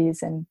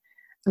veggies and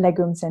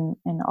legumes and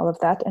all of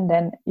that. And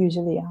then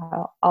usually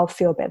I'll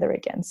feel better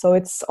again. So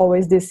it's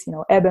always this,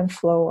 ebb and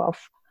flow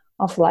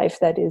of life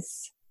that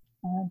is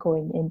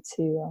going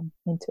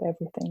into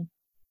everything.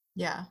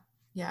 Yeah.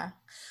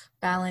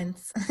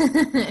 Balance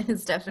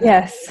is definitely.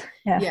 Yes.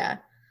 Yeah.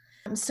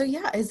 So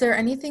is there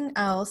anything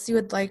else you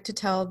would like to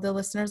tell the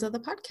listeners of the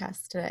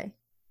podcast today?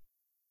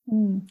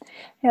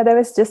 Yeah, there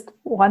was just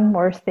one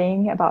more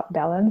thing about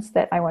balance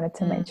that I wanted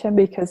to mention,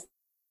 because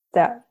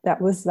that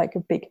was like a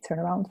big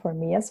turnaround for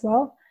me as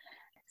well.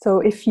 So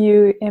if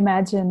you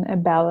imagine a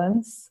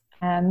balance,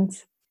 and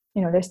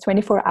there's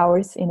 24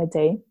 hours in a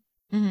day,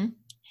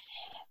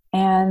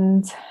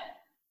 and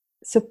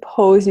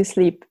suppose you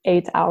sleep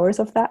 8 hours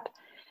of that,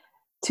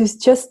 to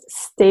just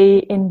stay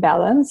in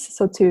balance,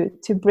 so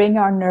to bring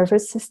our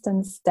nervous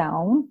systems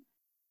down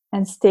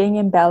and staying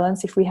in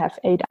balance. If we have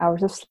 8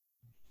 hours of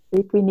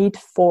sleep, we need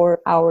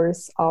 4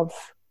 hours of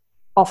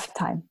off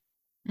time,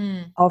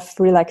 of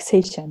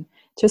relaxation,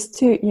 just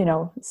to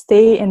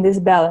stay in this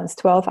balance.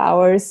 12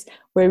 hours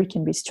where we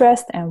can be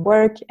stressed and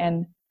work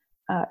and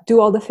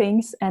do all the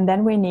things, and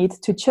then we need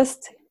to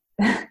just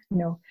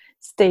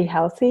stay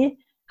healthy,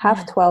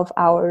 have 12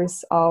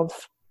 hours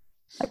of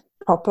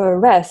proper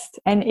rest.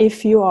 And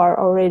if you are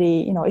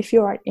already, if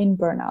you are in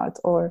burnout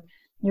or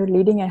you're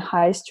leading a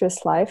high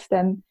stress life,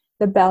 then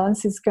the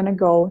balance is going to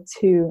go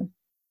to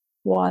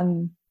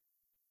one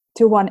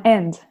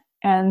end,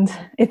 and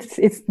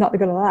it's not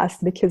going to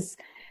last, because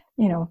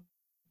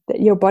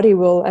your body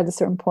will, at a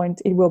certain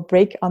point, it will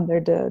break under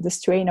the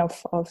strain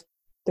of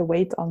the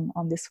weight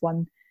on this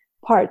one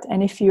part.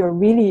 And if you're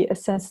really a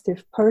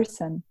sensitive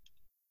person,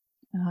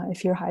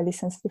 if you're a highly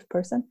sensitive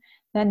person,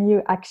 then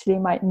you actually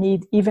might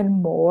need even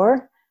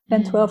more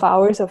than 12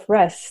 hours of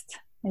rest.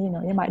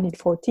 You might need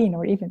 14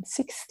 or even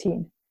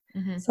 16.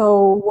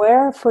 So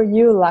where for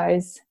you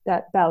lies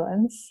that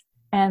balance?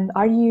 And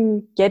are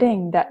you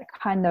getting that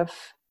kind of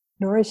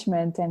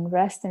nourishment and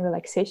rest and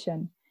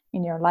relaxation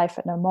in your life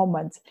at the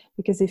moment?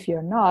 Because if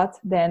you're not,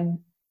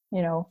 then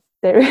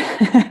the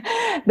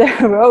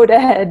road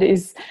ahead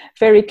is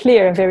very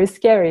clear and very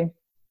scary.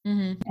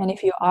 And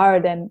if you are,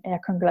 then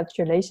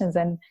congratulations.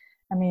 And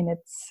I mean,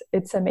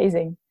 it's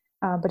amazing,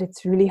 but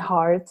it's really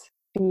hard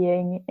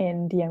being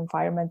in the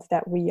environment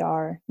that we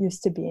are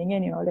used to being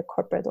in, the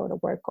corporate or the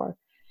work, or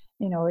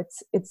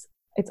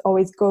it's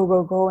always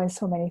go and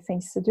so many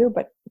things to do.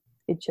 But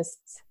it just,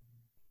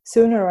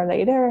 sooner or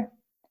later,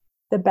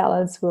 the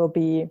balance will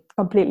be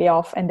completely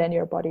off, and then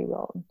your body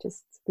will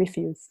just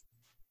refuse.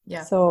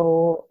 Yeah.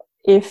 So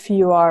if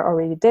you are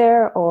already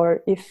there,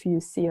 or if you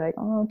see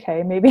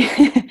okay,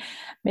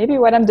 maybe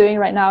what I'm doing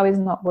right now is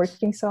not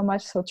working so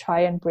much, so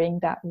try and bring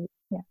that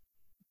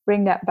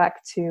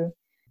back to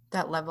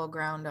that level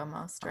ground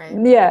almost, right?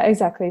 Yeah,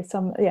 exactly.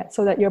 So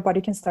that your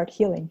body can start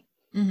healing.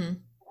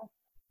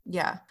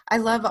 Yeah, I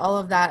love all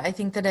of that. I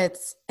think that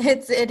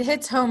it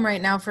hits home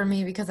right now for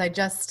me, because I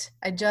just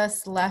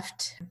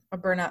left a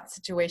burnout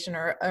situation,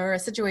 or a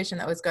situation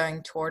that was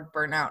going toward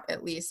burnout,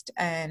 at least.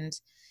 And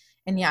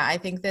yeah, I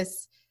think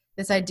this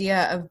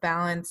idea of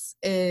balance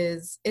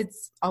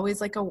it's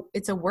always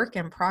it's a work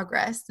in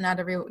progress.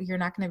 You're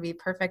not going to be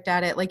perfect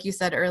at it. Like you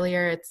said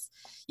earlier,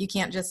 you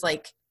can't just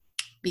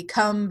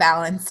become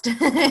balanced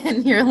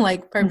and you're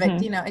like perfect.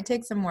 Mm-hmm. You know, it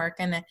takes some work,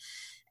 and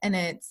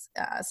it's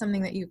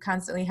something that you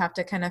constantly have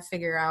to kind of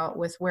figure out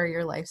with where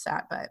your life's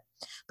at. But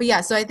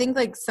yeah, so I think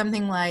like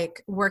something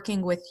like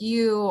working with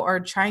you or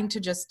trying to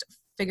just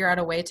figure out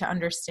a way to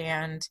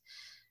understand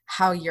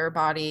how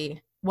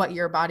what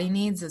your body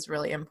needs is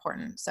really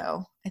important.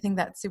 So I think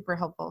that's super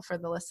helpful for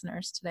the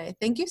listeners today.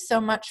 Thank you so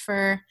much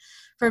for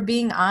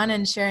being on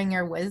and sharing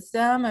your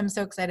wisdom. I'm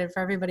so excited for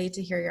everybody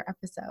to hear your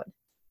episode.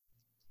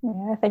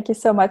 Yeah, thank you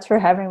so much for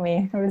having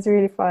me. It was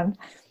really fun.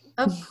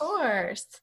 Of course.